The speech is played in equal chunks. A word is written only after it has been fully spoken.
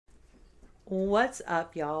What's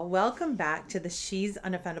up, y'all? Welcome back to the She's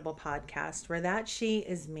Unoffendable podcast, where that she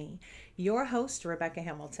is me, your host, Rebecca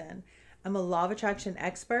Hamilton. I'm a law of attraction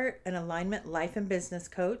expert, an alignment life and business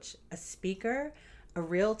coach, a speaker, a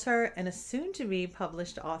realtor, and a soon to be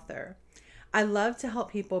published author. I love to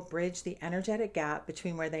help people bridge the energetic gap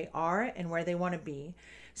between where they are and where they want to be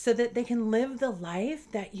so that they can live the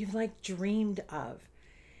life that you've dreamed of.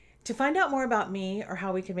 To find out more about me or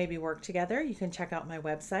how we can maybe work together, you can check out my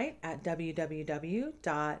website at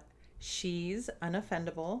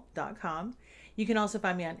www.she'sunoffendable.com. You can also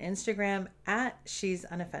find me on Instagram at She's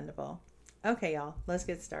Unoffendable. Okay, y'all, let's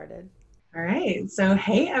get started. All right. So,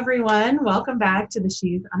 hey, everyone. Welcome back to the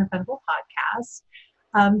She's Unoffendable podcast.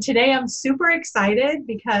 Today, I'm super excited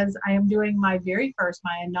because I am doing my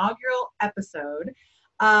inaugural episode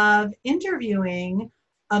of interviewing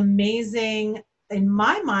amazing, in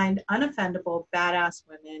my mind, unoffendable, badass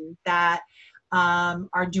women that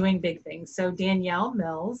are doing big things. So, Danielle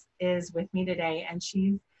Mills is with me today, and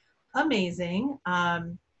she's amazing.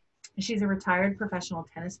 She's a retired professional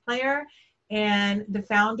tennis player and the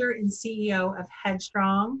founder and CEO of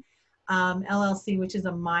Headstrong LLC, which is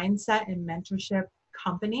a mindset and mentorship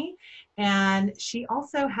company. And she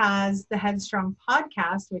also has the Headstrong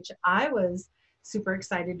podcast, which I was super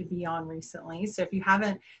excited to be on recently. So if you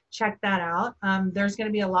haven't checked that out, there's going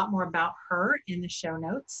to be a lot more about her in the show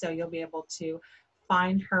notes. So you'll be able to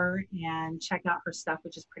find her and check out her stuff,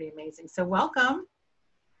 which is pretty amazing. So welcome.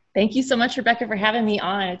 Thank you so much, Rebecca, for having me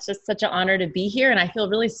on. It's just such an honor to be here, and I feel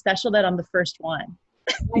really special that I'm the first one.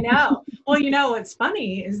 I know. Well, what's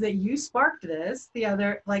funny is that you sparked this the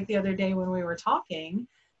other day when we were talking,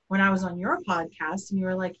 when I was on your podcast, and you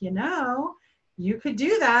were like, you could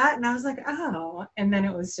do that. And I was like, oh. And then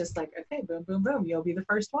it was just like, okay, boom, boom, boom. You'll be the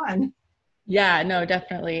first one. Yeah, no,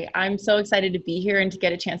 definitely. I'm so excited to be here and to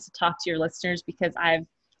get a chance to talk to your listeners because I've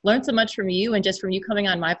learned so much from you, and just from you coming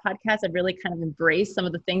on my podcast, I've really kind of embraced some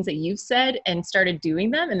of the things that you've said and started doing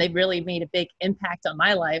them, and they've really made a big impact on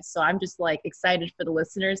my life. So I'm just excited for the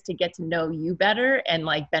listeners to get to know you better and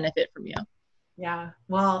benefit from you. Yeah.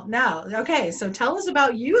 Well, no. Okay. So tell us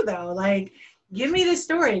about you though. Give me the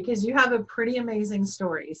story because you have a pretty amazing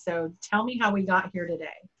story. So tell me how we got here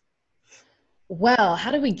today. Well, how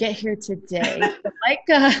did we get here today?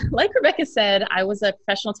 Like Rebecca said, I was a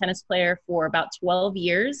professional tennis player for about 12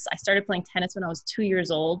 years. I started playing tennis when I was 2 years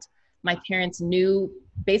old. My parents knew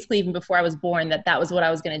basically even before I was born that was what I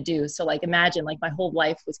was going to do. So imagine my whole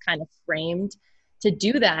life was kind of framed to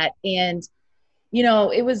do that. And,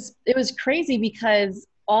 it was crazy because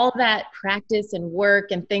all that practice and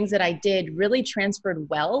work and things that I did really transferred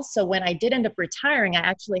well. So when I did end up retiring, I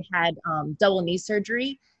actually had double knee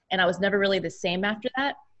surgery. And I was never really the same after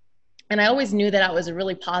that. And I always knew that I was a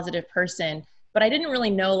really positive person, but I didn't really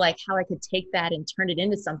know how I could take that and turn it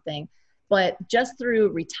into something. But just through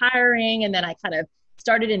retiring, and then I kind of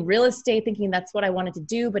started in real estate thinking that's what I wanted to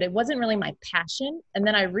do, but it wasn't really my passion. And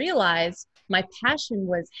then I realized my passion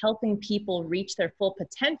was helping people reach their full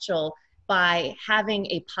potential by having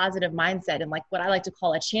a positive mindset and what I like to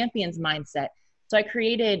call a champion's mindset. So I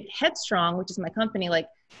created Headstrong, which is my company, like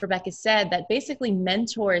Rebecca said, that basically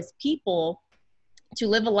mentors people to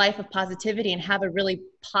live a life of positivity and have a really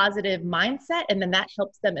positive mindset. And then that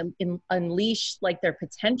helps them unleash their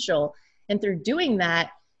potential. And through doing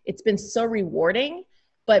that, it's been so rewarding.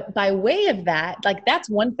 But by way of that, that's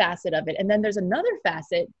one facet of it. And then there's another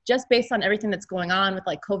facet, just based on everything that's going on with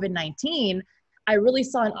COVID-19, I really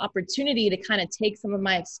saw an opportunity to kind of take some of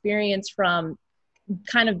my experience from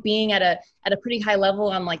kind of being at a pretty high level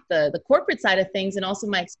on the corporate side of things, and also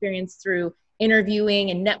my experience through interviewing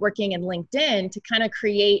and networking and LinkedIn to kind of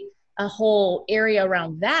create a whole area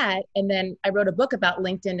around that. And then I wrote a book about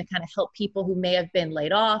LinkedIn to kind of help people who may have been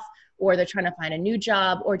laid off, or they're trying to find a new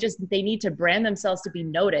job, or just they need to brand themselves to be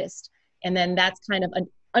noticed. And then that's kind of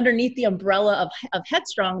underneath the umbrella of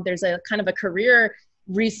Headstrong, there's a kind of a career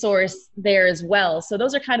resource there as well. So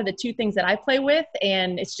those are kind of the two things that I play with,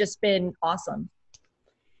 and it's just been awesome.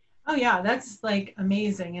 Oh yeah, that's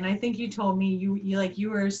amazing. And I think you told me you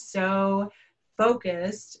were so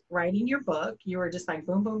focused writing your book. You were just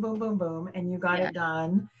boom, boom, boom, boom, boom, and you got it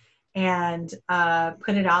done and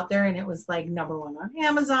put it out there, and it was number one on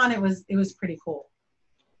Amazon. It was pretty cool.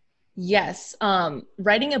 Yes.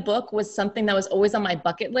 Writing a book was something that was always on my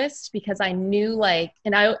bucket list because I knew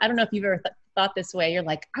and I don't know if you've ever thought this way. You're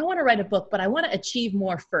I want to write a book, but I want to achieve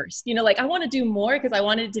more first. I want to do more because I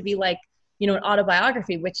wanted it to be an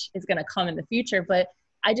autobiography, which is going to come in the future. But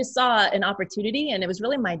I just saw an opportunity, and it was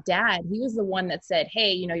really my dad. He was the one that said,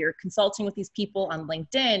 hey, you know, you're consulting with these people on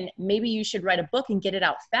LinkedIn. Maybe you should write a book and get it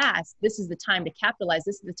out fast. This is the time to capitalize.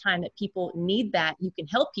 This is the time that people need that. You can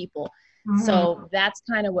help people. Mm-hmm. So that's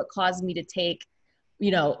kind of what caused me to take,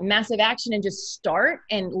 you know, massive action and just start.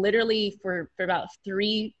 And literally for about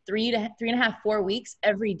 4 weeks,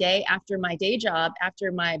 every day after my day job,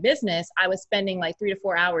 after my business, I was spending like 3 to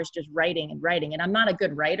 4 hours just writing. And I'm not a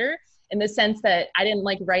good writer, in the sense that I didn't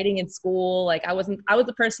like writing in school. Like I was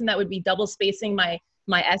the person that would be double spacing my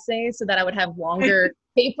essays so that I would have longer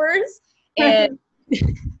papers. And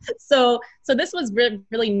so this was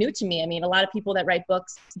really new to me. I mean, a lot of people that write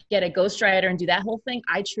books get a ghostwriter and do that whole thing.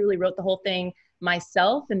 I truly wrote the whole thing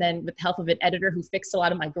myself, and then with the help of an editor who fixed a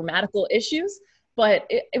lot of my grammatical issues.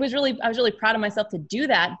 But I was really proud of myself to do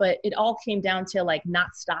that. But it all came down to like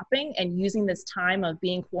not stopping and using this time of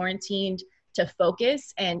being quarantined to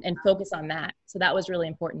focus and focus on that. So that was really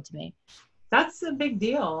important to me. That's a big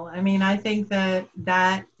deal. I mean, I think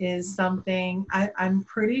that is something I'm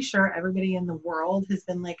pretty sure everybody in the world has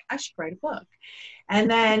been like, I should write a book.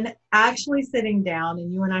 And then actually sitting down,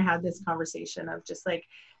 and you and I had this conversation of just like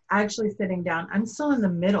actually sitting down. I'm still in the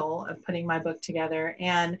middle of putting my book together.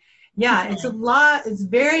 And yeah, it's a lot. It's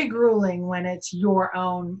very grueling when it's your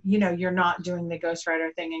own, you know, you're not doing the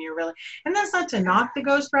ghostwriter thing and you're really, and that's not to knock the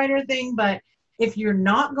ghostwriter thing, but if you're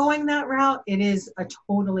not going that route, it is a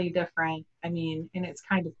totally different, I mean, and it's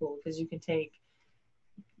kind of cool because you can take,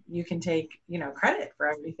 you know, credit for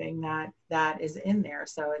everything that is in there.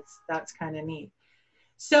 So that's kind of neat.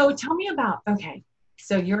 So tell me about, okay,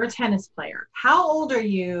 so you're a tennis player. How old are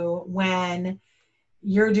you when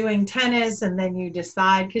you're doing tennis and then you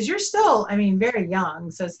decide, because you're still, I mean, very young.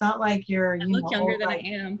 So it's not like you're, I look younger than I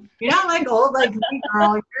am. You're not like old like me,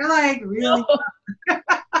 girl. You're like really young.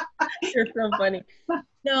 You're so funny.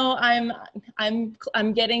 No,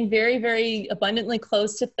 I'm getting very, very abundantly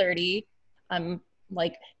close to 30. I'm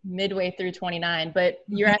like midway through 29, but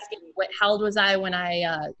you're asking how old was I when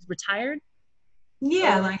I retired?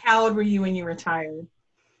 Yeah, like how old were you when you retired?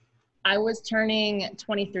 I was turning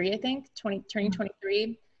 23, I think, turning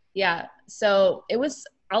 23. Yeah. So it was,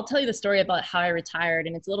 I'll tell you the story about how I retired.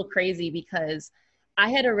 And it's a little crazy because I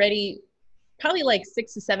had already, probably like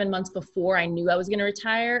 6 to 7 months before I knew I was going to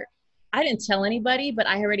retire, I didn't tell anybody, but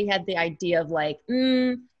I already had the idea of like,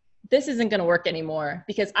 this isn't going to work anymore,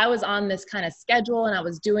 because I was on this kind of schedule and I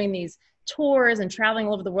was doing these tours and traveling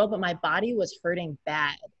all over the world, but my body was hurting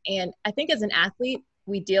bad. And I think as an athlete,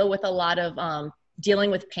 we deal with a lot of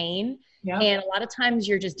dealing with pain. Yeah. And a lot of times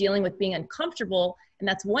you're just dealing with being uncomfortable, and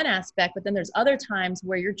that's one aspect. But then there's other times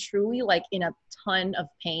where you're truly like in a ton of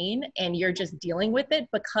pain and you're just dealing with it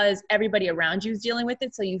because everybody around you is dealing with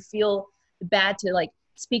it. So you feel bad to like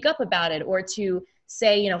speak up about it or to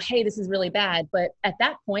say, you know, hey, this is really bad. But at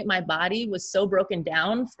that point, my body was so broken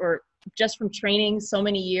down from training so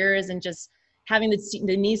many years and just having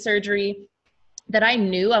the knee surgery that I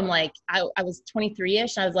knew, I'm like, I was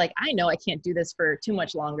 23-ish. I was like, I know I can't do this for too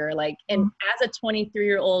much longer. Like, and as a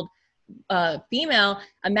 23-year-old female,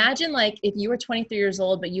 imagine like if you were 23 years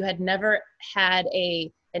old, but you had never had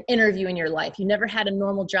an interview in your life. You never had a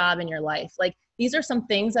normal job in your life. Like, these are some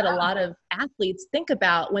things that a lot of athletes think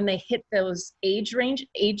about when they hit those age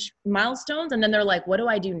milestones. And then they're like, what do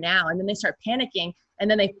I do now? And then they start panicking. And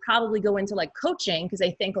then they probably go into like coaching because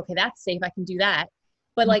they think, okay, that's safe. I can do that.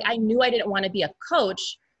 But like, I knew I didn't want to be a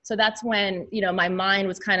coach. So that's when, you know, my mind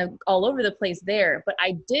was kind of all over the place there. But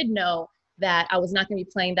I did know that I was not going to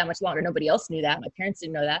be playing that much longer. Nobody else knew that. My parents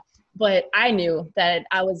didn't know that. But I knew that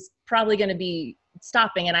I was probably going to be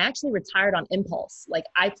stopping. And I actually retired on impulse. Like,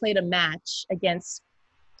 I played a match against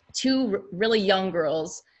two really young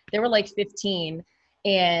girls. They were like 15.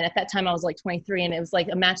 And at that time I was like 23, and it was like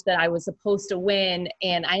a match that I was supposed to win.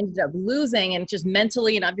 And I ended up losing, and just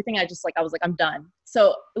mentally and everything, I was like, I'm done.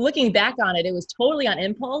 So looking back on it, it was totally on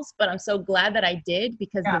impulse, but I'm so glad that I did,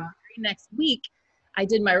 because the very next week I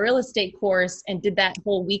did my real estate course and did that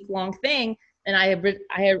whole week-long thing. And I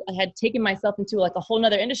had taken myself into like a whole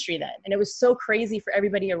nother industry then. And it was so crazy for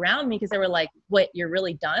everybody around me, because they were like, what, you're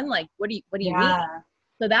really done? Like, what do you mean?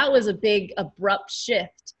 So that was a big abrupt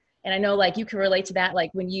shift. And I know like you can relate to that,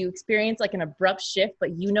 like when you experience like an abrupt shift,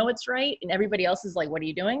 but you know it's right, and everybody else is like, what are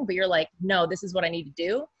you doing? But you're like, no, this is what I need to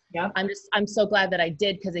do. Yep. I'm so glad that I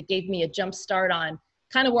did, because it gave me a jump start on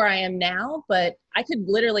kind of where I am now. But I could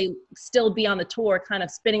literally still be on the tour kind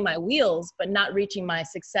of spinning my wheels, but not reaching my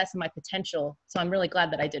success and my potential. So I'm really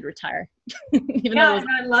glad that I did retire. And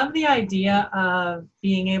I love the idea of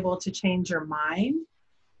being able to change your mind.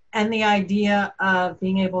 And the idea of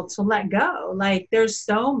being able to let go. Like, there's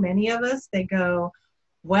so many of us that go,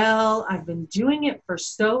 well, I've been doing it for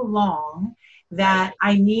so long that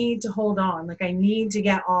I need to hold on. Like I need to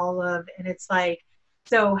get all of, and it's like,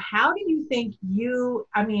 so how do you think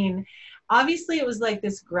I mean, obviously it was like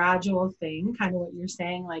this gradual thing, kind of what you're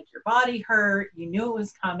saying, like your body hurt, you knew it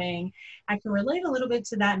was coming. I can relate a little bit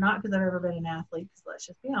to that, not because I've ever been an athlete, because let's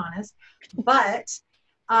just be honest, but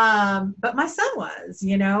my son was,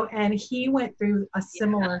 and he went through a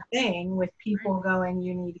similar thing with people going,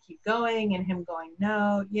 you need to keep going, and him going,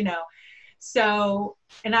 no. So,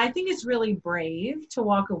 and I think it's really brave to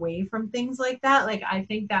walk away from things like that. Like, I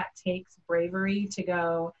think that takes bravery to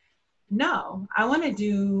go, no, I want to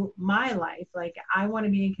do my life. Like, I want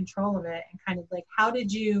to be in control of it. And kind of like, how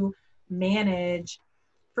did you manage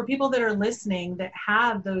for people that are listening that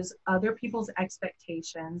have those other people's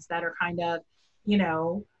expectations that are kind of,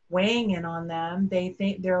 weighing in on them? They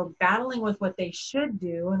think they're battling with what they should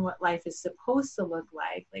do and what life is supposed to look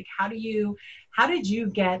like. Like, how did you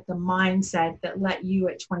get the mindset that let you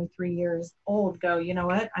at 23 years old go, you know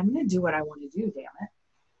what, I'm going to do what I want to do,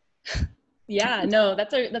 damn it. Yeah, no,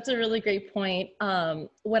 that's a really great point.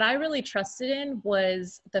 What I really trusted in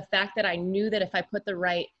was the fact that I knew that if I put the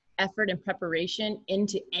right effort and preparation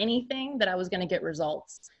into anything, that I was going to get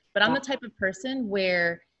results. But I'm the type of person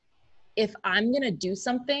where if I'm going to do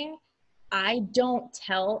something, I don't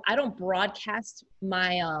broadcast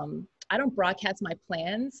my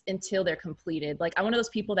plans until they're completed. Like, I'm one of those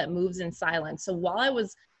people that moves in silence. So while I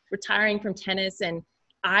was retiring from tennis and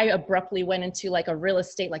I abruptly went into like a real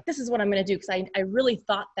estate, like, this is what I'm going to do. Cause I really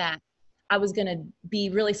thought that I was going to be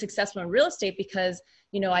really successful in real estate because,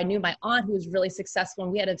 I knew my aunt who was really successful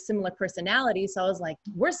and we had a similar personality. So I was like,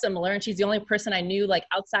 we're similar. And she's the only person I knew, like,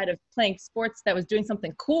 outside of playing sports that was doing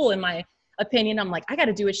something cool, in my opinion. I'm like, I got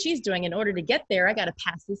to do what she's doing. In order to get there, I got to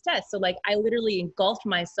pass this test. So like, I literally engulfed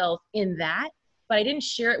myself in that, but I didn't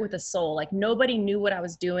share it with a soul. Like, nobody knew what I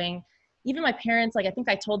was doing. Even my parents, like, I think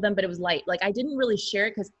I told them, but it was light. Like, I didn't really share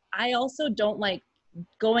it because I also don't like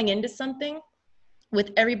going into something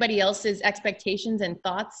with everybody else's expectations and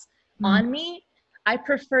thoughts on me. I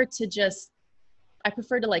prefer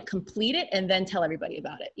to like complete it and then tell everybody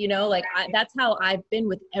about it. That's how I've been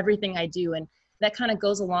with everything I do. And that kind of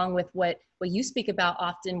goes along with what you speak about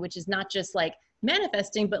often, which is not just like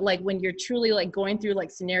manifesting, but like when you're truly like going through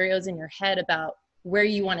like scenarios in your head about where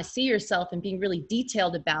you want to see yourself and being really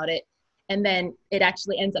detailed about it. And then it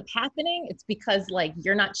actually ends up happening. It's because like,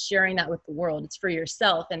 you're not sharing that with the world. It's for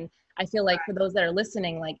yourself. And I feel like for those that are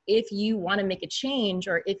listening, like, if you want to make a change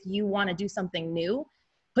or if you want to do something new,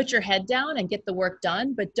 put your head down and get the work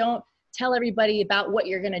done, but don't tell everybody about what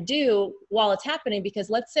you're going to do while it's happening, because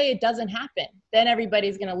let's say it doesn't happen. Then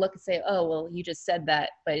everybody's going to look and say, oh, well, you just said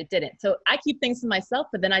that, but it didn't. So I keep things to myself,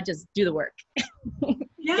 but then I just do the work.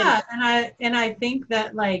 Yeah. And I think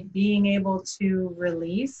that like being able to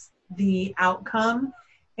release the outcome,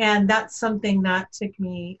 and that's something that took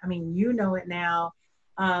me, I mean, it now.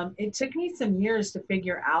 It took me some years to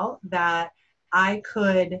figure out that I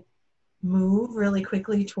could move really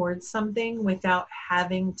quickly towards something without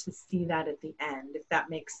having to see that at the end, if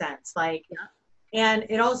that makes sense. Like, and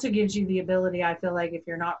it also gives you the ability, I feel like, if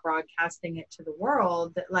you're not broadcasting it to the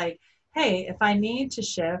world, that like, hey, if I need to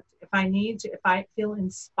shift, if I feel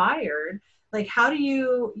inspired, like, how do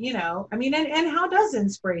you, I mean, and how does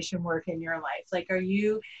inspiration work in your life? Like, do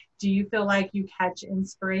you feel like you catch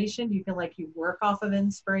inspiration? Do you feel like you work off of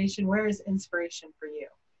inspiration? Where is inspiration for you?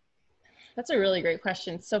 That's a really great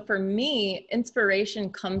question. So for me, inspiration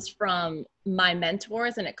comes from my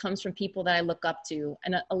mentors, and it comes from people that I look up to.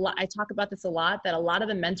 And I talk about this a lot, that a lot of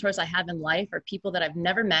the mentors I have in life are people that I've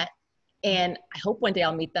never met. And I hope one day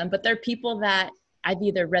I'll meet them, but they're people that I've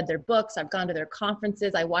either read their books, I've gone to their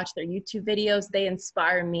conferences, I watch their YouTube videos. They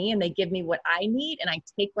inspire me and they give me what I need, and I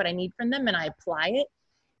take what I need from them and I apply it.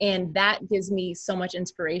 And that gives me so much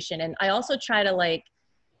inspiration. And I also try to, like,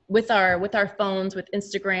 with our phones, with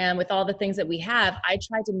Instagram, with all the things that we have, I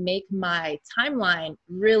try to make my timeline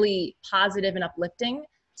really positive and uplifting,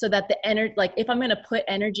 so that like, if I'm going to put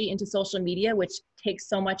energy into social media, which takes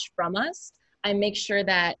so much from us, I make sure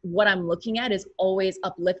that what I'm looking at is always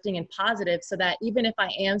uplifting and positive, so that even if I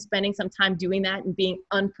am spending some time doing that and being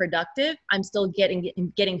unproductive, I'm still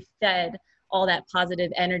getting fed all that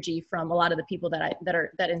positive energy from a lot of the people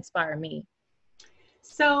that inspire me.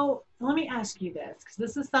 So let me ask you this, because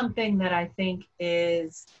this is something that I think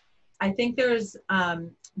there's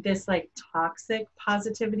this like toxic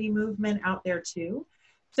positivity movement out there too.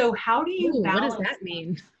 So how do you balance? What does that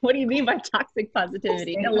mean? What do you mean by toxic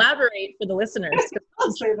positivity? Elaborate for the listeners.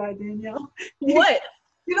 I'll say that, Danielle. What?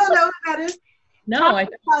 You don't know what that is? No.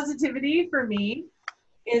 Toxic positivity for me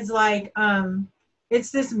is like, it's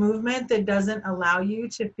this movement that doesn't allow you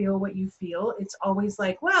to feel what you feel. It's always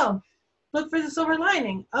like, well, look for the silver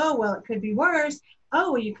lining. Oh, well, it could be worse.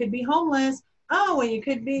 Oh, well, you could be homeless. Oh, well, you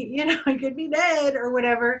could be, you could be dead or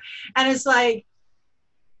whatever. And it's like,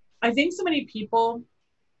 I think so many people,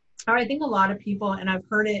 or I think a lot of people, and I've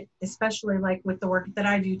heard it, especially like with the work that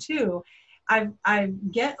I do too, I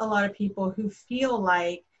get a lot of people who feel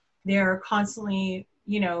like they're constantly,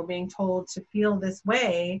 being told to feel this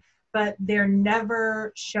way, but they're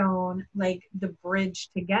never shown like the bridge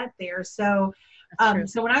to get there. So,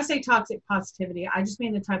 so when I say toxic positivity, I just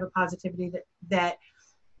mean the type of positivity that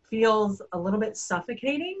feels a little bit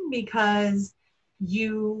suffocating because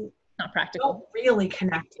you not practical. don't really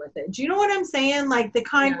connect with it. Do you know what I'm saying? Like the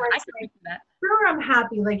kind where it's like, sure, I'm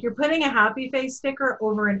happy. Like you're putting a happy face sticker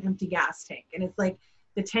over an empty gas tank. And it's like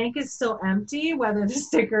the tank is still empty, whether the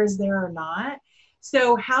sticker is there or not.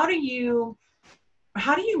 So how do you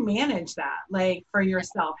manage that? Like for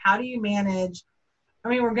yourself, how do you manage? I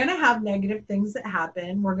mean, we're going to have negative things that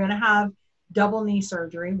happen. We're going to have double knee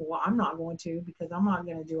surgery. Well, I'm not going to, because I'm not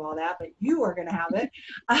going to do all that, but you are going to have it.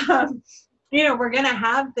 We're going to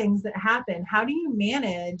have things that happen. How do you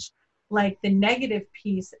manage like the negative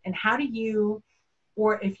piece, and how do you,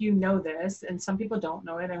 or if you know this, and some people don't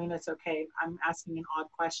know it, I mean, it's okay. I'm asking an odd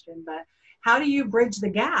question, but how do you bridge the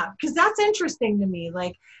gap? Because that's interesting to me,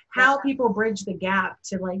 like how people bridge the gap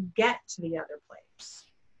to like get to the other place.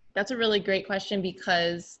 That's a really great question,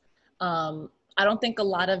 because I don't think a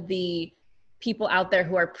lot of the people out there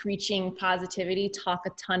who are preaching positivity talk a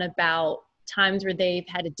ton about times where they've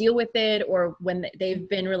had to deal with it or when they've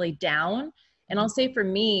been really down. And I'll say for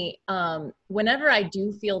me, whenever I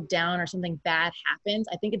do feel down or something bad happens,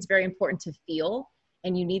 I think it's very important to feel,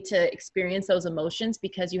 and you need to experience those emotions,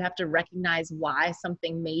 because you have to recognize why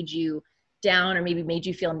something made you down or maybe made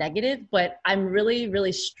you feel negative. But I'm really,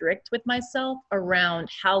 really strict with myself around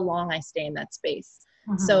how long I stay in that space.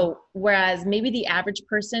 Mm-hmm. So whereas maybe the average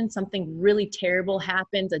person, something really terrible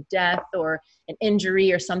happens, a death or an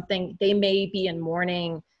injury or something, they may be in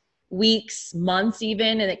mourning weeks, months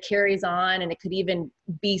even, and it carries on, and it could even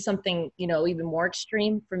be something, even more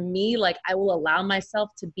extreme. For me, like I will allow myself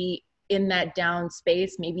to be in that down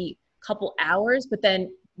space, maybe a couple hours, but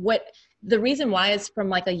then the reason why is from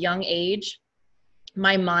like a young age,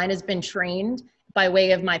 my mind has been trained by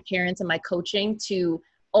way of my parents and my coaching to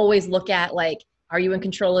always look at like, are you in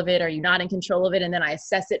control of it? Are you not in control of it? And then I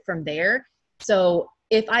assess it from there. So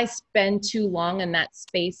if I spend too long in that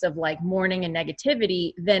space of like mourning and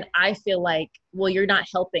negativity, then I feel like, well, you're not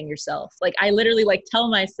helping yourself. Like I literally like tell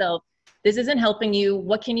myself, this isn't helping you.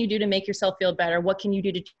 What can you do to make yourself feel better? What can you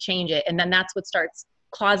do to change it? And then that's what starts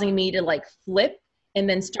causing me to like flip and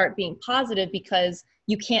then start being positive, because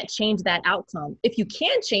you can't change that outcome. If you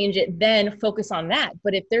can change it, then focus on that.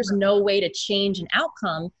 But if there's no way to change an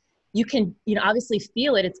outcome, you can, obviously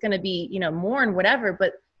feel it. It's going to be, mourn, whatever,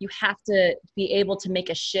 but you have to be able to make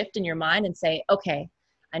a shift in your mind and say, okay,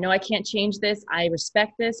 I know I can't change this. I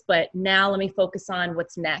respect this, but now let me focus on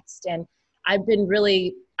what's next. And I'm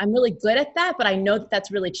really good at that, but I know that that's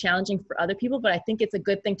really challenging for other people, but I think it's a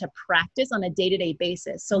good thing to practice on a day-to-day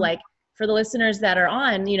basis. So like for the listeners that are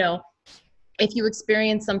on, if you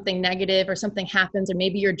experience something negative or something happens, or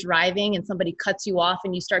maybe you're driving and somebody cuts you off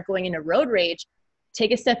and you start going into road rage,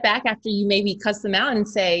 take a step back after you maybe cuss them out and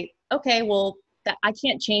say, okay, well, I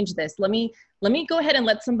can't change this. Let me go ahead and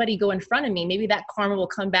let somebody go in front of me. Maybe that karma will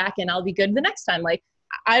come back and I'll be good the next time. Like,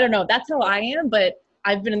 I don't know. That's how I am, but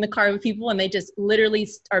I've been in the car with people and they just literally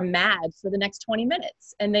are mad for the next 20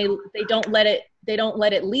 minutes and they don't let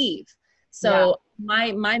it leave. So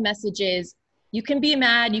my message is, you can be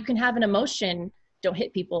mad, you can have an emotion, don't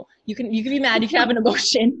hit people. You can be mad, you can have an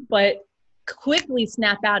emotion, but quickly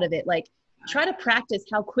snap out of it. Like, try to practice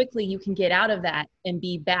how quickly you can get out of that and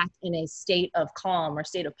be back in a state of calm or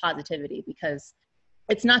state of positivity, because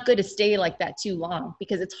it's not good to stay like that too long,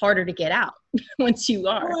 because it's harder to get out once you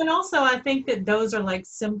are. Well, and also I think that those are like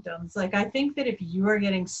symptoms. Like I think that if you are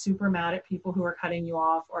getting super mad at people who are cutting you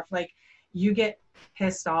off, or if like you get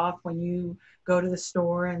pissed off when you go to the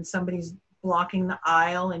store and somebody's blocking the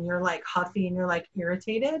aisle and you're like huffy and you're like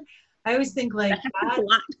irritated, I always think like that,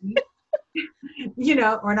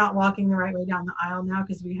 or not walking the right way down the aisle now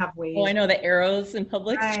because we have ways. Oh, I know the arrows in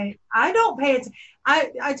public. I don't pay it.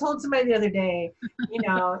 I told somebody the other day,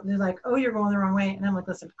 they're like, oh, you're going the wrong way. And I'm like,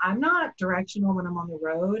 listen, I'm not directional when I'm on the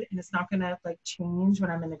road, and it's not going to like change when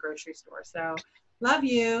I'm in the grocery store. So love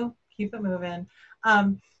you. Keep it moving.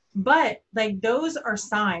 But like, those are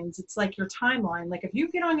signs. It's like your timeline. Like if you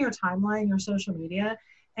get on your timeline, your social media,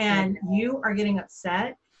 and you are getting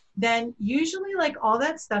upset, then usually like all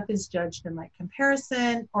that stuff is judged in like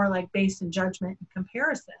comparison or like based in judgment and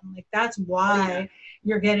comparison. Like that's why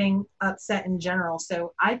you're getting upset in general.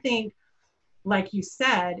 So I think, like you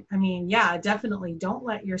said, I mean, yeah, definitely don't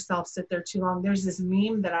let yourself sit there too long. There's this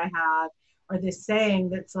meme that I have, or this saying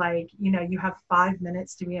that's like, you know, you have 5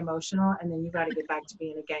 minutes to be emotional and then you got to get back to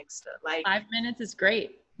being a gangster. Like 5 minutes is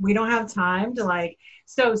great. we don't have time to like,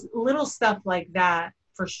 so little stuff like that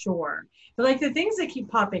for sure. But like the things that keep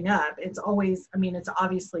popping up, it's always, I mean, it's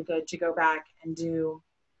obviously good to go back and do,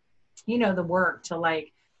 you know, the work to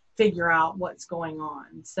like figure out what's going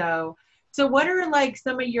on. So what are like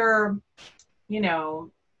some of your, you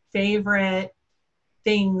know, favorite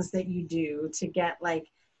things that you do to get like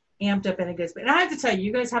amped up in a good space? And I have to tell you,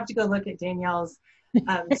 you guys have to go look at Danielle's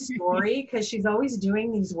story, because she's always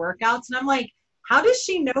doing these workouts. And I'm like, how does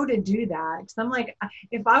she know to do that? Because I'm like,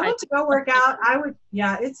 if I went to go work out, I would,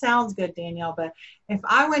 yeah, it sounds good, Danielle. But if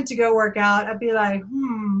I went to go work out, I'd be like,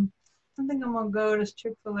 I think I'm going to go to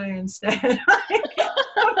Chick-fil-A instead. Like,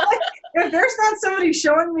 if there's not somebody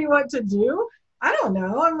showing me what to do, I don't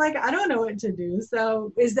know. I'm like, I don't know what to do.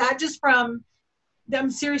 So is that just from, I'm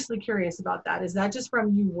seriously curious about that. Is that just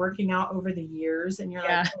from you working out over the years and you're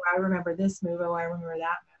like, oh, I remember this move. Oh, I remember that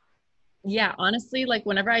move. Yeah, honestly, like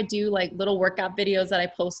whenever I do like little workout videos that I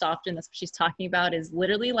post often, that's what she's talking about, is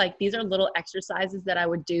literally like, these are little exercises that I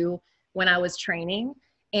would do when I was training.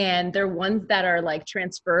 And they're ones that are like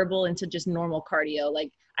transferable into just normal cardio.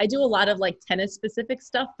 Like I do a lot of like tennis specific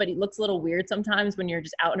stuff, but it looks a little weird sometimes when you're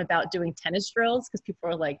just out and about doing tennis drills, because people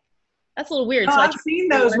are like, that's a little weird. Oh, so I've seen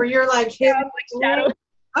those where you're like, shadow.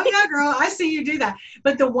 Oh yeah, girl, I see you do that.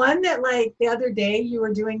 But the one that like the other day you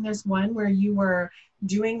were doing this one where you were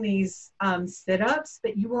doing these sit-ups,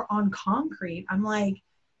 but you were on concrete. I'm like,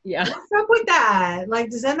 yeah, what's up with that? Like,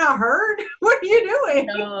 does that not hurt? What are you doing?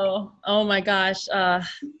 No. Oh my gosh.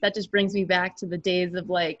 That just brings me back to the days of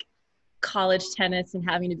like college tennis and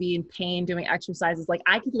having to be in pain doing exercises. Like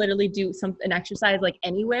I could literally do an exercise like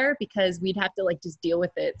anywhere, because we'd have to like just deal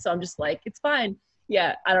with it. So I'm just like, it's fine.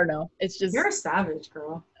 Yeah, I don't know. It's just, you're a savage,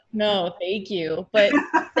 girl. No, thank you. But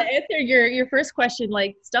to answer your first question,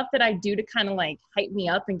 like stuff that I do to kind of like hype me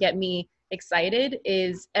up and get me excited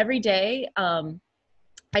is every day,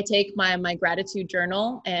 I take my gratitude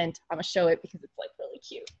journal, and I'm gonna show it because it's like really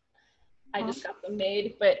cute. I just got them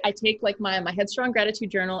made, but I take like my Headstrong gratitude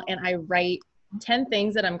journal and I write 10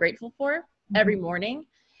 things that I'm grateful for every morning.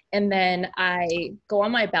 And then I go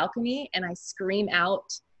on my balcony and I scream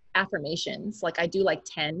out affirmations. Like I do like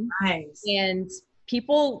 10. Nice. And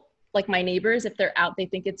people, like my neighbors, if they're out, they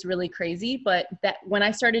think it's really crazy. But that when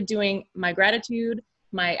I started doing my gratitude,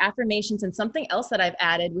 my affirmations, and something else that I've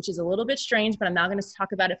added, which is a little bit strange, but I'm not going to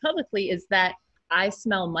talk about it publicly, is that I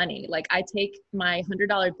smell money. Like I take my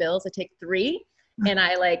 $100 bills, I take 3 and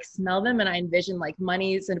I like smell them and I envision like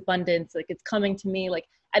money's in abundance. Like it's coming to me. Like,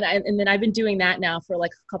 and then I've been doing that now for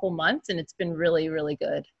like a couple months and it's been really, really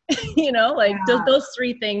good. You know, like those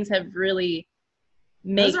 3 things have really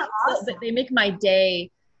awesome. They make my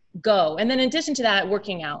day go. And then in addition to that,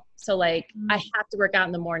 working out. So like I have to work out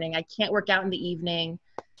in the morning. I can't work out in the evening.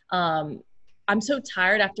 I'm so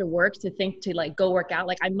tired after work to think to like go work out.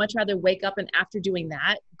 Like I'd much rather wake up and after doing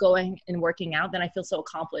that, going and working out, then I feel so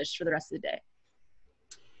accomplished for the rest of the day.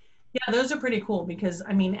 Yeah, those are pretty cool because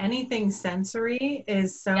I mean, anything sensory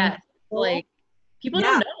is so cool. Like people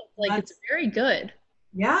don't know. Like it's very good.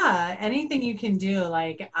 Yeah, anything you can do.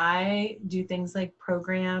 Like I do things like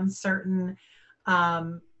program certain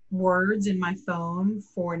words in my phone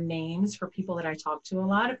for names for people that I talk to a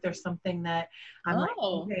lot. If there's something that I'm like,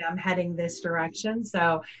 okay, I'm heading this direction.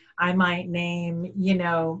 So I might name, you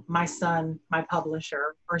know, my son, my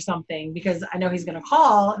publisher or something, because I know he's going to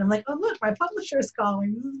call and I'm like, oh, look, my publisher is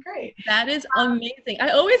calling. This is great. That is amazing. I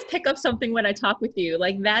always pick up something when I talk with you.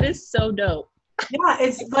 Like that is so dope. Yeah,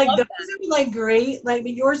 it's like those are like great. Like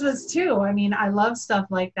yours was too. I mean, I love stuff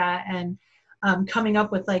like that. And coming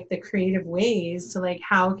up with like the creative ways to like,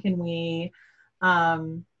 how can we,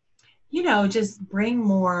 you know, just bring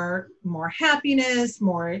more happiness,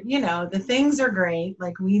 more, you know, the things are great.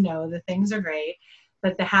 Like we know the things are great,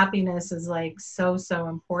 but the happiness is like so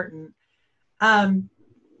important.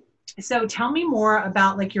 So tell me more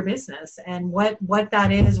about like your business and what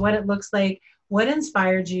that is, what it looks like, what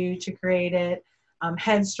inspired you to create it.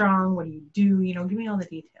 Headstrong, what do you do? You know, give me all the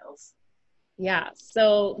details. Yeah.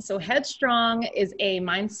 So Headstrong is a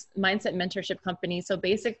mindset mentorship company. So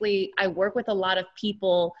basically I work with a lot of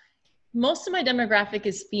people. Most of my demographic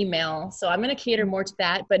is female. So I'm going to cater more to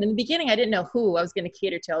that. But in the beginning, I didn't know who I was going to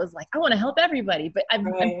cater to. I was like, I want to help everybody. But I'm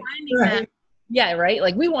finding that Yeah, right.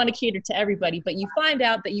 Like we want to cater to everybody, but you find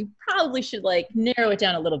out that you probably should like narrow it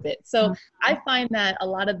down a little bit. So I find that a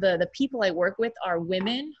lot of the people I work with are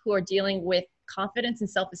women who are dealing with confidence and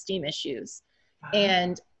self-esteem issues.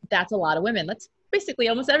 And that's a lot of women. That's basically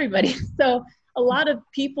almost everybody. So a lot of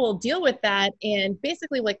people deal with that. And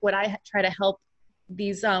basically like what I try to help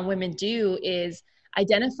these women do is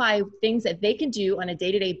identify things that they can do on a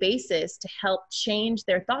day-to-day basis to help change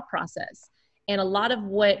their thought process. And a lot of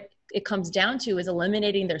what it comes down to is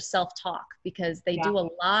eliminating their self-talk, because they do a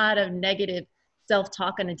lot of negative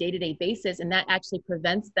self-talk on a day-to-day basis. And that actually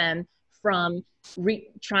prevents them from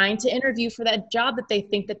trying to interview for that job that they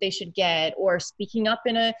think that they should get, or speaking up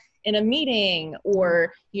in a meeting,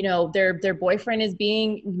 or, you know, their boyfriend is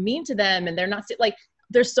being mean to them and they're not like,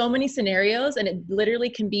 there's so many scenarios, and it literally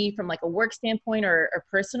can be from like a work standpoint or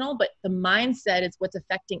personal, but the mindset is what's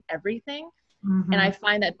affecting everything. Mm-hmm. And I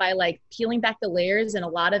find that by like peeling back the layers, and a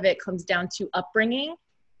lot of it comes down to upbringing,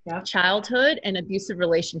 childhood, and abusive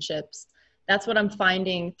relationships. That's what I'm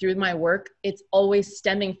finding through my work. It's always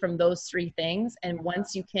stemming from those three things. And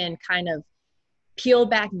once you can kind of peel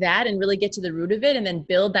back that and really get to the root of it and then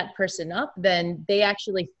build that person up, then they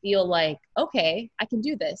actually feel like, okay, I can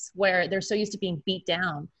do this, where they're so used to being beat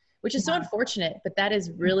down, which is so unfortunate, but that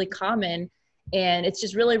is really common. And it's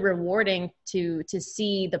just really rewarding to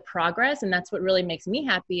see the progress. And that's what really makes me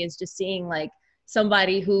happy, is just seeing like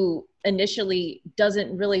somebody who initially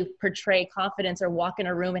doesn't really portray confidence or walk in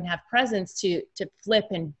a room and have presence to flip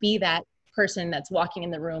and be that person that's walking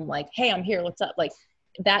in the room like, hey, I'm here, what's up? Like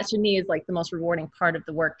that to me is like the most rewarding part of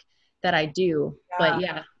the work that I do. But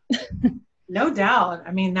yeah. No doubt.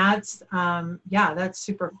 I mean, that's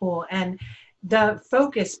super cool. And the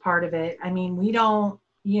focus part of it, I mean, we don't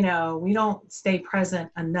stay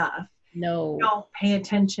present enough. No. We don't pay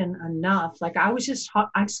attention enough. Like I just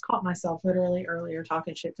caught myself literally earlier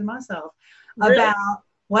talking shit to myself about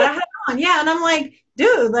what I had on. Yeah. And I'm like,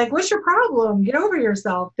 dude, like, what's your problem? Get over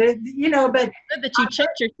yourself. But good that you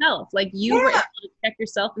checked yourself. Like you were able to check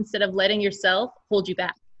yourself instead of letting yourself hold you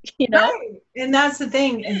back, you know? Right. And that's the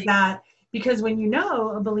thing, is that because when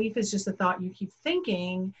a belief is just a thought you keep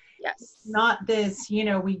thinking, not this,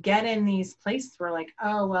 we get in these places where like,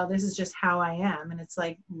 oh, well, this is just how I am. And it's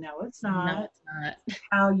like, no, it's not. No, it's not. It's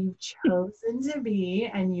how you've chosen to be,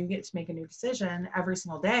 and you get to make a new decision every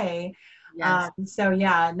single day. Yes.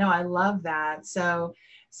 I love that. So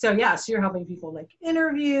you're helping people like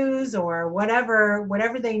interviews or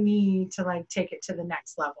whatever they need to like take it to the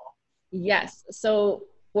next level. Yes. So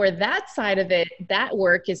for that side of it, that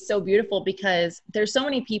work is so beautiful because there's so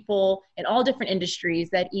many people in all different industries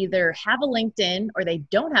that either have a LinkedIn or they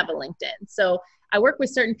don't have a LinkedIn. So I work with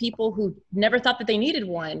certain people who never thought that they needed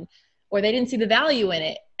one, or they didn't see the value in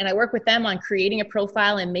it. And I work with them on creating a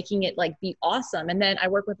profile and making it like be awesome. And then I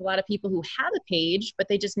work with a lot of people who have a page, but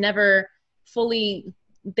they just never fully,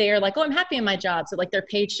 they're like, oh, I'm happy in my job. So like their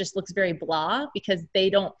page just looks very blah, because a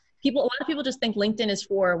lot of people just think LinkedIn is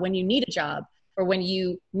for when you need a job, or when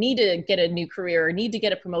you need to get a new career or need to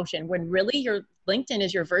get a promotion, when really your LinkedIn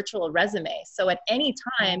is your virtual resume. So at any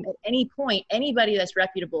time, at any point, anybody that's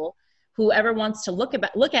reputable, whoever wants to look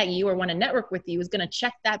at you or want to network with you, is going to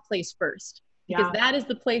check that place first, because that is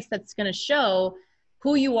the place that's going to show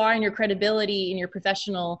who you are and your credibility in your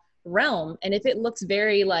professional realm. And if it looks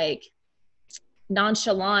very like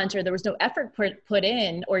nonchalant, or there was no effort put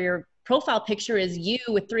in, or your profile picture is you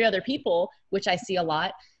with 3 other people, which I see a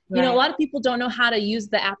lot, a lot of people don't know how to use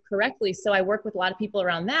the app correctly. So I work with a lot of people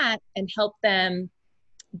around that and help them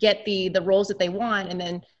get the roles that they want. And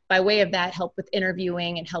then by way of that, help with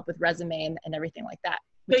interviewing and help with resume and everything like that.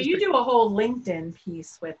 So you do a whole LinkedIn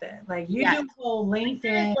piece with it. Like you do a whole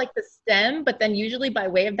LinkedIn. Like the stem, but then usually by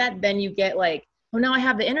way of that, then you get like, oh, now I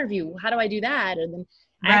have the interview. How do I do that? And then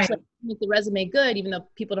I actually make the resume good, even though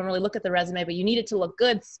people don't really look at the resume, but you need it to look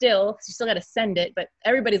good still. So you still got to send it, but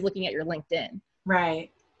everybody's looking at your LinkedIn.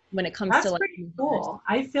 Right. When it comes to like, pretty cool.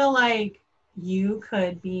 I feel like you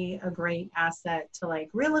could be a great asset to like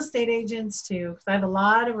real estate agents too, because I have a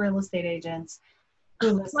lot of real estate agents who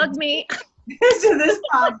listen me to this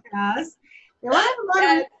podcast. I have a lot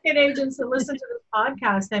of real estate agents that listen to this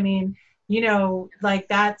podcast. I mean, like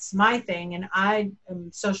that's my thing, and I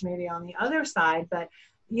am social media on the other side, but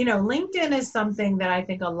LinkedIn is something that I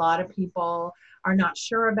think a lot of people are not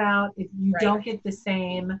sure about. If you don't get the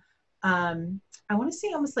same I want to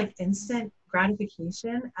say almost like instant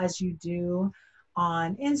gratification as you do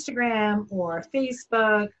on Instagram or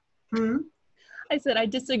Facebook. I said, I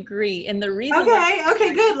disagree. And the reason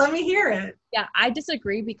Okay, good. Let me hear it. Yeah, I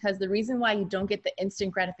disagree, because the reason why you don't get the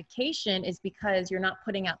instant gratification is because you're not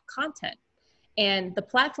putting out content. And the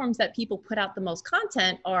platforms that people put out the most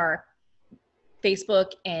content are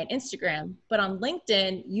Facebook and Instagram. But on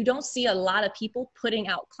LinkedIn, you don't see a lot of people putting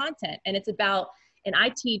out content. And it's about, and I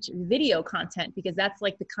teach video content because that's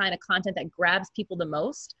like the kind of content that grabs people the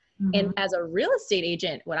most. And as a real estate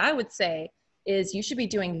agent, what I would say is you should be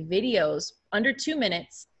doing videos under 2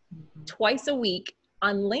 minutes, twice a week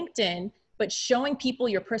on LinkedIn, but showing people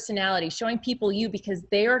your personality, showing people you, because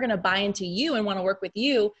they are going to buy into you and want to work with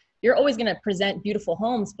you. You're always going to present beautiful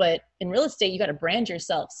homes, but in real estate, you got to brand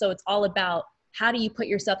yourself. So it's all about how do you put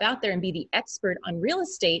yourself out there and be the expert on real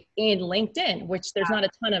estate in LinkedIn, which there's not a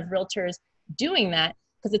ton of realtors doing that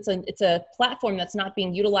because it's a platform that's not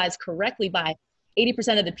being utilized correctly by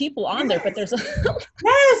 80% of the people on there, but there's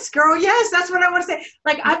yes, girl. Yes. That's what I want to say.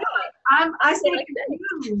 Like, I stay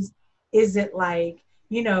confused. Is it like,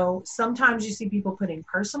 you know, sometimes you see people putting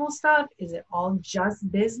personal stuff. Is it all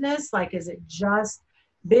just business? Like, is it just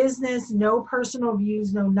business, no personal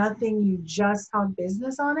views, no nothing? You just talk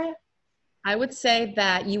business on it? I would say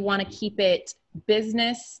that you want to keep it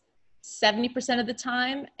business 70% of the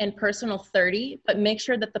time and personal 30, but make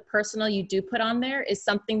sure that the personal you do put on there is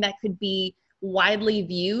something that could be widely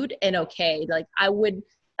viewed and okay. Like on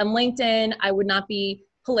LinkedIn, I would not be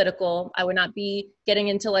political. I would not be getting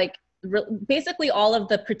into like basically all of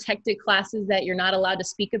the protected classes that you're not allowed to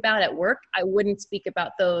speak about at work. I wouldn't speak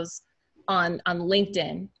about those on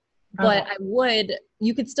LinkedIn, but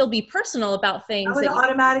you could still be personal about things. I would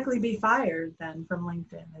automatically be fired then from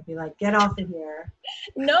LinkedIn. I'd be like, get off of here.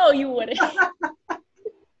 No, you wouldn't.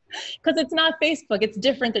 Because it's not Facebook. It's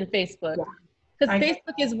different than Facebook. Because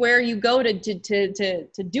Facebook is where you go to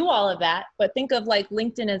do all of that. But think of like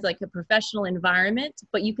LinkedIn as like a professional environment,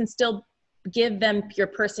 but you can still give them your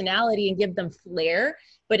personality and give them flair,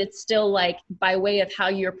 but it's still like by way of how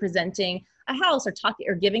you're presenting a house or talking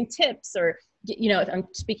or giving tips or, you know, if I'm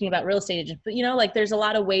speaking about real estate agents, but you know, like there's a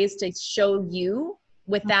lot of ways to show you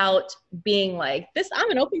without being like this, I'm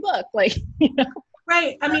an open book, like, you know.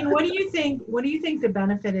 Right. I mean, what do you think the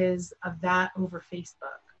benefit is of that over Facebook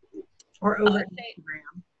or over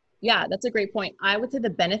Instagram? Yeah, that's a great point. I would say the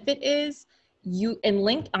benefit is on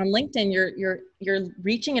LinkedIn, you're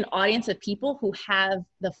reaching an audience of people who have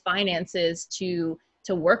the finances to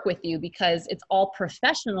work with you because it's all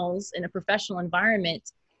professionals in a professional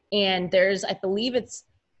environment. And there's, I believe it's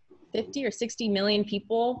 50 or 60 million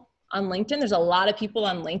people on LinkedIn. There's a lot of people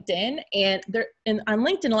on LinkedIn and on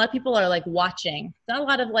LinkedIn, a lot of people are like watching, not a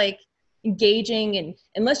lot of like engaging. And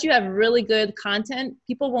unless you have really good content,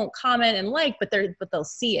 people won't comment and like, but they'll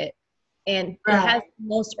see it. And it has the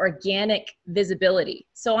most organic visibility.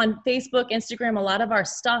 So on Facebook, Instagram, a lot of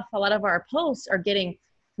our posts are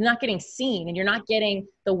not getting seen and you're not getting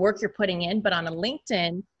the work you're putting in, but on a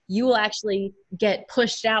LinkedIn, you will actually get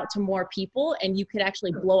pushed out to more people and you could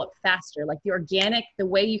actually blow up faster. Like the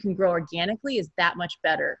way you can grow organically is that much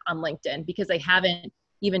better on LinkedIn because they haven't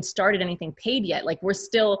even started anything paid yet. Like we're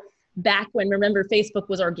still back when, remember, Facebook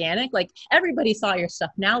was organic, like everybody saw your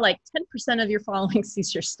stuff. Now, like 10% of your following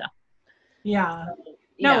sees your stuff. Yeah.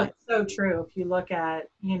 No, it's so true. If you look at,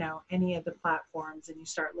 you know, any of the platforms and you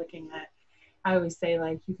start looking at, I always say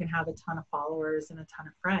like you can have a ton of followers and a ton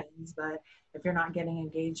of friends, but if you're not getting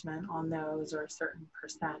engagement on those or a certain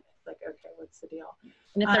percent, it's like, okay, what's the deal?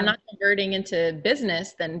 And if they're not converting into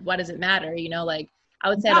business, then what does it matter? You know, like I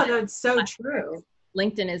would say that's so true.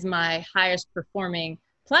 LinkedIn is my highest performing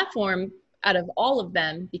platform out of all of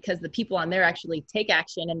them because the people on there actually take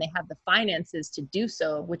action and they have the finances to do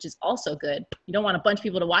so, which is also good. You don't want a bunch of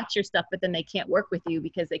people to watch your stuff, but then they can't work with you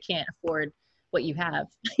because they can't afford what you have,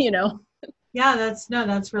 you know? Yeah,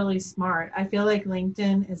 that's really smart. I feel like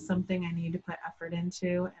LinkedIn is something I need to put effort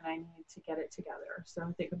into and I need to get it together. So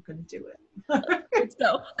I think I'm going to do it. Let's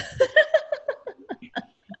go.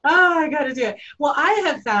 Oh, I got to do it. Well, I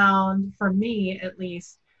have found, for me at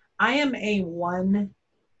least, I am a one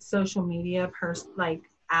social media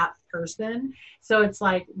app person. So it's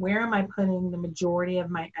like, where am I putting the majority of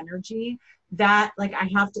my energy? That like I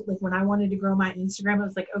have to, like when I wanted to grow my Instagram, I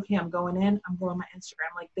was like, okay, I'm growing my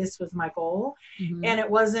Instagram. Like this was my goal. Mm-hmm. And it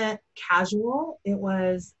wasn't casual. I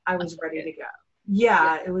was ready to go.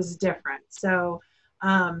 Yeah, it was different. So,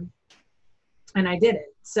 and I did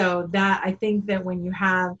it. So that, I think that when you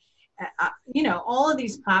have, you know, all of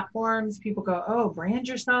these platforms, people go, oh, brand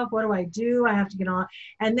yourself. What do I do? I have to get on.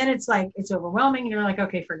 And then it's like, it's overwhelming. And you're like,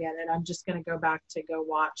 okay, forget it. I'm just going to go back to go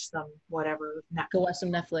watch some whatever. Go watch some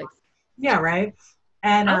Netflix. Yeah, right.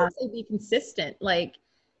 And I would say be consistent. Like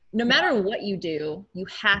no matter what you do, you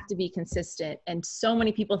have to be consistent. And so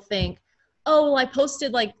many people think, oh, well, I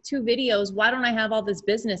posted like 2 videos. Why don't I have all this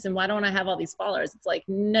business? And why don't I have all these followers? It's like,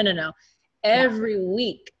 no. Every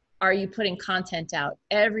week Are you putting content out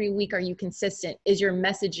every week? Are you consistent? Is your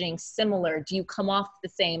messaging similar? Do you come off the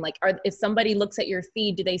same? Like, if somebody looks at your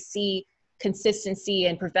feed, do they see consistency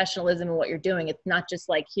and professionalism in what you're doing? It's not just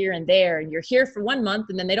like here and there, and you're here for 1 month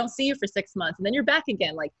and then they don't see you for 6 months and then you're back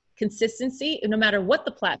again. Like, consistency, no matter what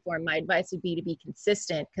the platform, my advice would be to be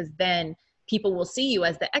consistent, because then people will see you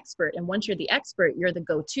as the expert. And once you're the expert, you're the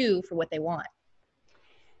go-to for what they want.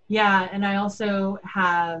 Yeah. And I also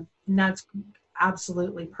have, and that's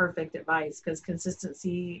absolutely perfect advice, because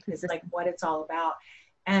consistency is like what it's all about.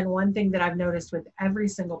 And one thing that I've noticed with every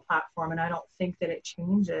single platform, and I don't think that it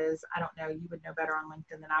changes, I don't know, you would know better on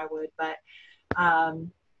LinkedIn than I would,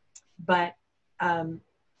 but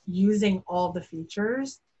using all the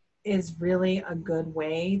features is really a good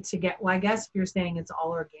way to get, well, I guess if you're saying it's all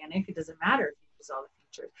organic, it doesn't matter if you use all the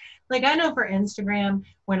features. Like, I know for Instagram,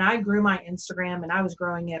 when I grew my Instagram and I was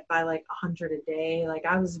growing it by like 100 a day, like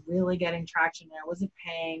I was really getting traction there. I wasn't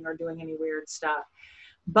paying or doing any weird stuff,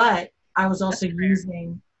 but I was also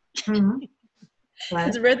using,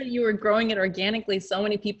 It's rare that you were growing it organically. So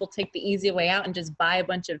many people take the easy way out and just buy a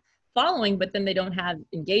bunch of following, but then they don't have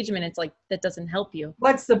engagement. It's like, that doesn't help you.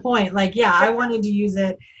 What's the point? Like, yeah, I wanted to use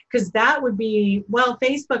it because that would be, well,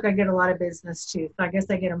 Facebook, I get a lot of business too. So I guess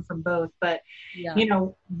I get them from both, but you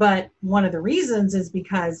know, but one of the reasons is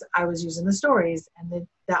because I was using the stories and the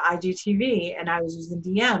IGTV, and I was using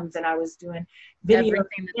DMs, and I was doing video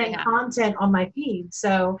and content on my feed.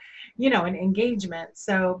 So, you know, and engagement.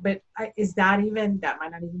 So, but is that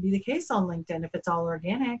might not even be the case on LinkedIn if it's all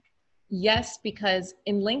organic. Yes, because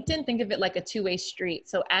in LinkedIn, think of it like a two-way street.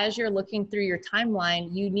 So as you're looking through your timeline,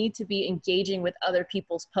 you need to be engaging with other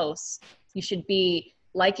people's posts. You should be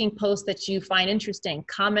liking posts that you find interesting,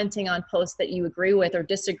 commenting on posts that you agree with or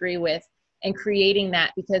disagree with, and creating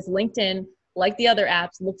that, because LinkedIn, like the other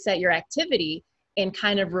apps, looks at your activity and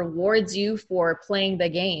kind of rewards you for playing the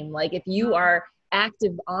game. Like, if you are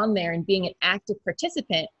active on there and being an active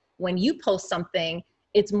participant, when you post something,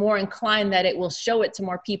 it's more inclined that it will show it to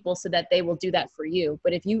more people so that they will do that for you.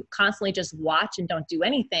 But if you constantly just watch and don't do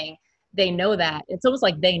anything, they know that. It's almost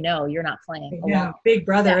like they know you're not playing. Yeah, Big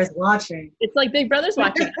Brother is watching. It's like Big Brother's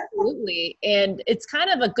watching, absolutely. And it's kind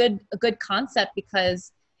of a good concept,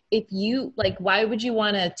 because if you, like, why would you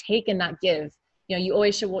want to take and not give? You know, you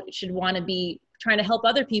always should want to be trying to help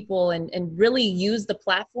other people and really use the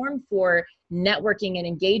platform for networking and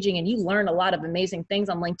engaging. And you learn a lot of amazing things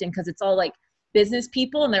on LinkedIn, because it's all like business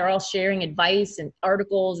people and they're all sharing advice and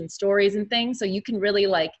articles and stories and things. So you can really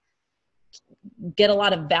like get a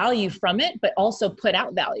lot of value from it, but also put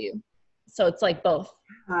out value. So it's like both.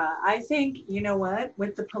 I think, you know what,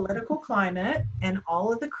 with the political climate and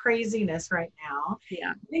all of the craziness right now,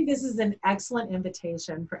 I think this is an excellent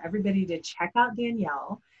invitation for everybody to check out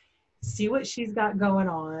Danielle, see what she's got going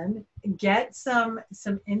on, get some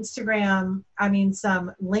Instagram,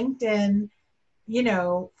 some LinkedIn,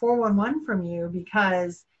 411 from you,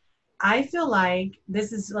 because I feel like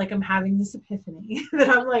this is like, I'm having this epiphany that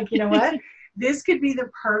I'm like, you know what, this could be the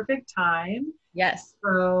perfect time. Yes. To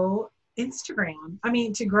grow Instagram.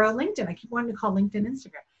 To grow LinkedIn. I keep wanting to call LinkedIn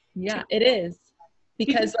Instagram. Yeah, it is.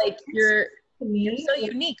 Because like you're so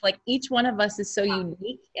unique. Like each one of us is so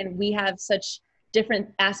unique, and we have such different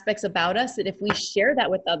aspects about us that if we share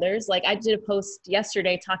that with others, like I did a post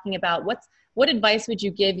yesterday talking about what advice would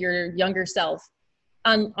you give your younger self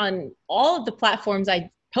on all of the platforms I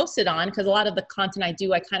posted on, because a lot of the content I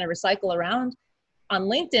do, I kind of recycle around. On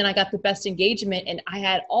LinkedIn, I got the best engagement, and I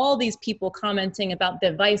had all these people commenting about the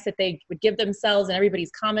advice that they would give themselves, and everybody's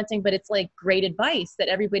commenting, but it's like great advice that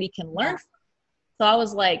everybody can learn from. So I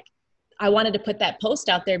was like, I wanted to put that post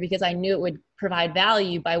out there because I knew it would provide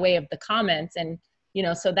value by way of the comments. And,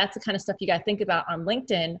 so that's the kind of stuff you got to think about on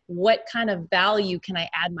LinkedIn. What kind of value can I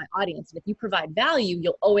add my audience? And if you provide value,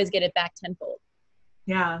 you'll always get it back tenfold.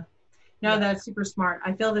 Yeah. No, that's super smart.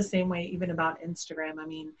 I feel the same way even about Instagram.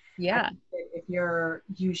 If you're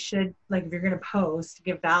going to post,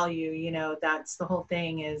 give value, that's the whole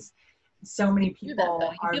thing. Is so many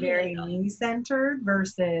people are very me-centered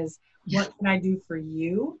versus what can I do for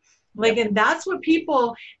you? And that's what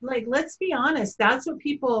people, let's be honest, that's what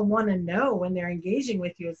people want to know when they're engaging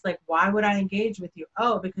with you. It's like, why would I engage with you?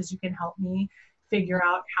 Oh, because you can help me figure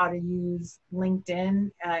out how to use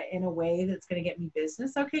LinkedIn in a way that's going to get me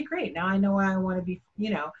business. Okay, great. Now I know I want to be,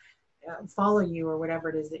 follow you or whatever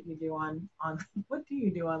it is that you do on what do you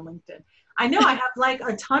do on LinkedIn? I know I have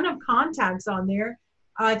a ton of contacts on there.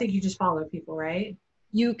 I think you just follow people, right?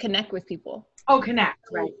 You connect with people. Oh, connect,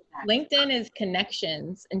 right. LinkedIn is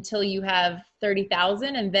connections until you have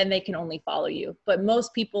 30,000, and then they can only follow you. But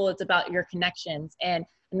most people, it's about your connections. And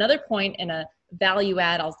another point and a value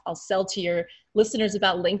add I'll sell to your listeners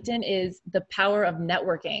about LinkedIn is the power of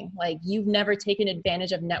networking. Like, you've never taken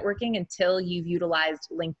advantage of networking until you've utilized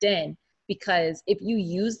LinkedIn, because if you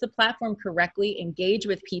use the platform correctly, engage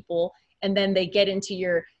with people, and then they get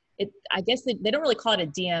into I guess they don't really call it a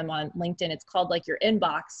DM on LinkedIn. It's called like your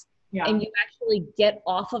inbox. Yeah. And you actually get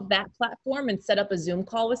off of that platform and set up a Zoom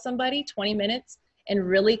call with somebody, 20 minutes, and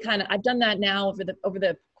really kind of, I've done that now over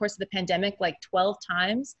the course of the pandemic, like 12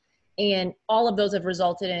 times. And all of those have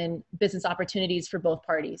resulted in business opportunities for both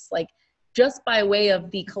parties. Like, just by way of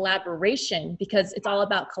the collaboration, because it's all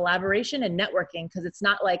about collaboration and networking. Because it's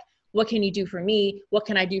not like, what can you do for me? What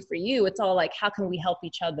can I do for you? It's all like, how can we help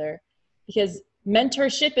each other? Because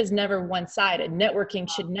mentorship is never one-sided. Networking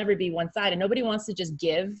should never be one-sided. Nobody wants to just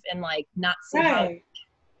give and like not see how,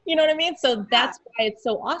 you know what I mean? So that's why it's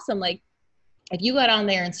so awesome. Like, if you got on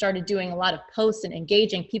there and started doing a lot of posts and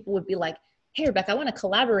engaging, people would be like, hey, Rebecca, I want to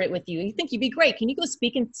collaborate with you. You think you'd be great. Can you go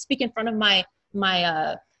speak in front of my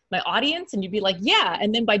audience? And you'd be like, yeah.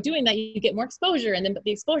 And then by doing that, you get more exposure, and then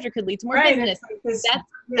the exposure could lead to more business. It's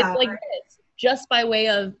like this, just by way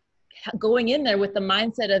of going in there with the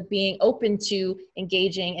mindset of being open to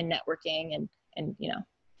engaging and networking and you know.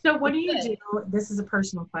 So what do you do? This is a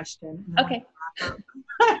personal question. Okay.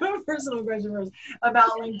 I have a personal question first about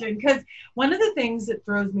LinkedIn, because one of the things that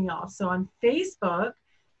throws me off, so on Facebook,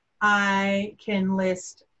 I can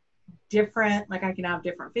list different, like I can have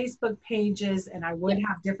different Facebook pages, and I would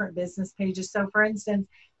have different business pages. So for instance,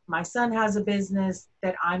 my son has a business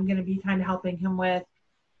that I'm going to be kind of helping him with.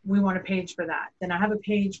 We want a page for that. Then I have a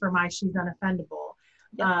page for my She's Unoffendable,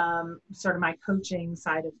 sort of my coaching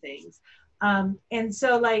side of things. And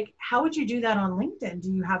so like, how would you do that on LinkedIn?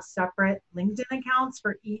 Do you have separate LinkedIn accounts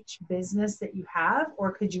for each business that you have,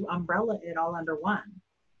 or could you umbrella it all under one?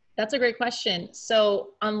 That's a great question. So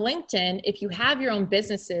on LinkedIn, if you have your own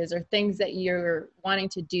businesses or things that you're wanting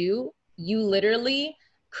to do, you literally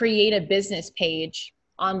create a business page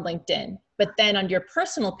on LinkedIn. But then on your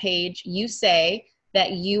personal page, you say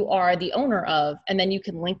that you are the owner of, and then you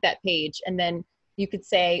can link that page. And then you could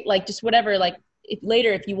say like, just whatever, like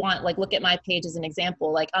later, if you want, like look at my page as an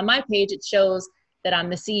example. Like on my page, it shows that I'm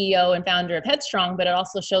the CEO and founder of Headstrong, but it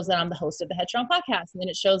also shows that I'm the host of the Headstrong podcast. And then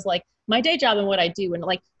it shows like my day job and what I do. And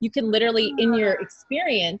like, you can literally in your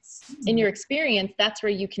experience, that's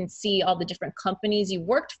where you can see all the different companies you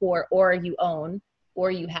worked for, or you own,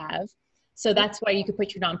 or you have. So that's why you could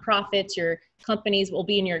put your nonprofits, your companies will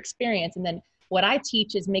be in your experience. And then what I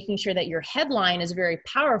teach is making sure that your headline is very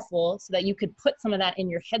powerful, so that you could put some of that in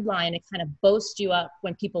your headline and kind of boast you up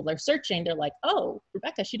when people are searching. They're like, oh,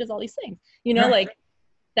 Rebecca, she does all these things. You know, like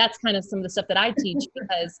that's kind of some of the stuff that I teach,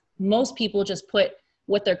 because most people just put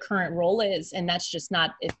what their current role is. And that's just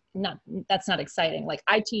that's not exciting. Like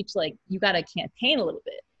I teach, like you got to campaign a little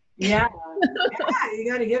bit. Yeah. You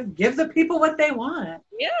got to give the people what they want.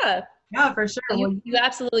 Yeah. Yeah, for sure. You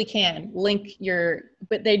absolutely can link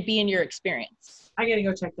but they'd be in your experience. I got to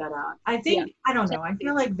go check that out. I think, I don't know. I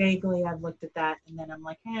feel like vaguely I've looked at that and then I'm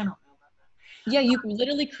like, hey, I don't know about that. Yeah, you can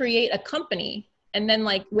literally create a company, and then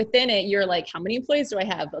like within it, you're like, how many employees do I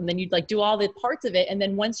have? And then you'd like do all the parts of it. And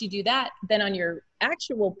then once you do that, then on your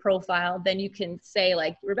actual profile, then you can say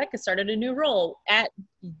like, Rebecca started a new role at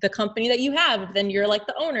the company that you have. Then you're like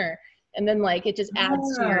the owner. And then like, it just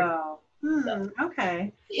adds to your...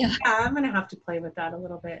 Okay. Yeah, I'm going to have to play with that a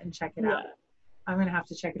little bit and check it out. I'm going to have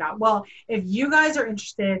to check it out. Well, if you guys are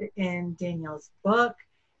interested in Danielle's book,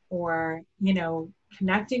 or, you know,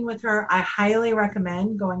 connecting with her, I highly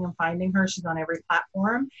recommend going and finding her. She's on every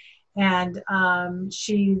platform, and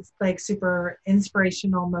she's like super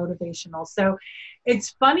inspirational, motivational. So it's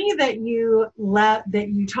funny that you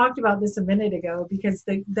talked about this a minute ago, because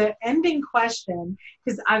the ending question,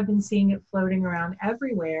 because I've been seeing it floating around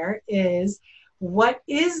everywhere, is what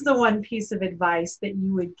is the one piece of advice that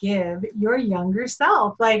you would give your younger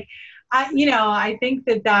self? Like, I think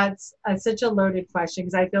that that's such a loaded question,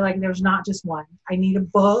 because I feel like there's not just one. I need a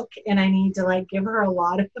book, and I need to like give her a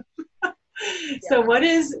lot of So what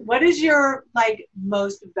is your like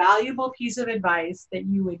most valuable piece of advice that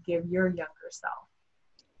you would give your younger self?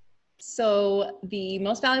 So the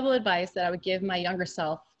most valuable advice that I would give my younger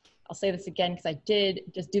self, I'll say this again because I did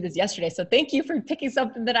just do this yesterday, so thank you for picking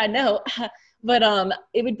something that I know, but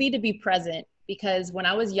it would be to be present, because when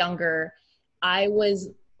I was younger, I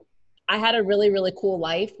had a really, really cool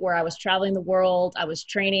life where I was traveling the world. I was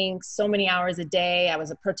training so many hours a day. I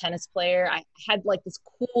was a pro tennis player. I had like this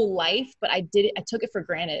cool life, but I took it for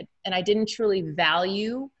granted, and I didn't truly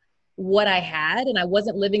value what I had, and I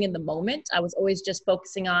wasn't living in the moment. I was always just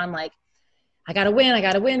focusing on like I gotta win. I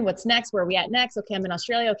gotta win. What's next? Where are we at next? Okay, I'm in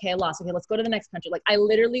Australia. Okay, I lost. Okay, let's go to the next country. Like I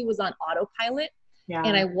literally was on autopilot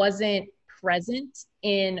and I wasn't present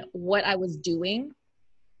in what I was doing.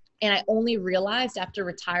 And I only realized after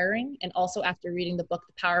retiring and also after reading the book,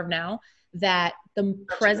 The Power of Now, that the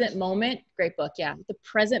present moment, great book, yeah, the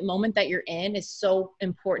present moment that you're in is so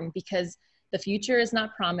important because the future is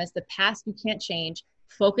not promised. The past you can't change.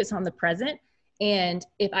 Focus on the present. And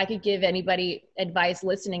if I could give anybody advice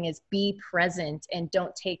listening is be present and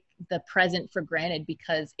don't take the present for granted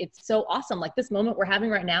because it's so awesome. Like this moment we're having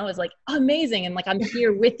right now is like amazing. And like, I'm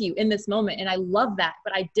here with you in this moment. And I love that,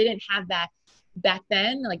 but I didn't have that back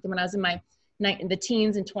then. Like when I was in the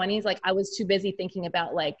teens and 20s, like I was too busy thinking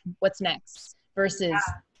about like what's next versus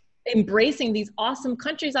embracing these awesome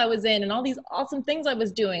countries I was in and all these awesome things I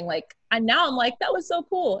was doing. Like I'm like, that was so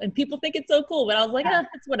cool. And people think it's so cool, but I was like,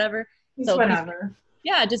 it's whatever. It's whatever.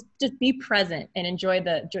 Just be present and enjoy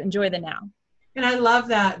the now. And I love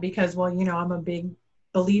that because, well, you know, I'm a big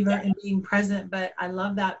believer in being present, but I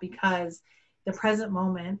love that because the present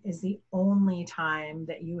moment is the only time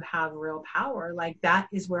that you have real power. Like that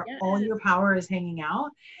is where all your power is hanging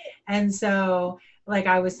out. And so, like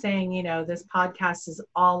I was saying, you know, this podcast is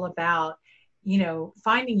all about, you know,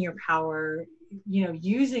 finding your power, you know,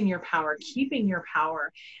 using your power, keeping your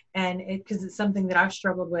power. And because it's something that I've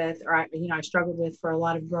struggled with, or I struggled with for a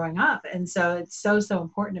lot of growing up. And so it's so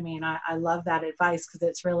important to me. And I love that advice because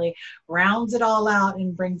it's really rounds it all out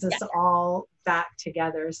and brings us all back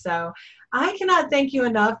together. So I cannot thank you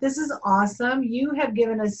enough. This is awesome. You have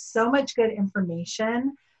given us so much good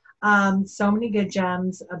information, so many good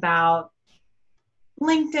gems about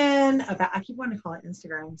LinkedIn, I keep wanting to call it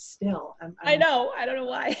Instagram still. I know. I don't know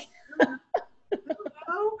why.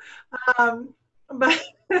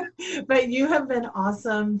 But you have been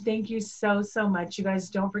awesome. Thank you so much. You guys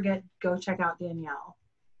don't forget, go check out Danielle.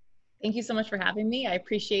 Thank you so much for having me. I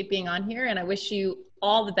appreciate being on here and I wish you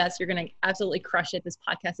all the best. You're going to absolutely crush it. This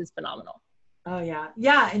podcast is phenomenal. Oh yeah.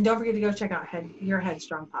 And don't forget to go check out your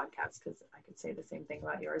Headstrong podcast because I could say the same thing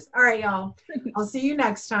about yours. All right, y'all. I'll see you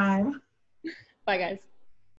next time. Bye guys.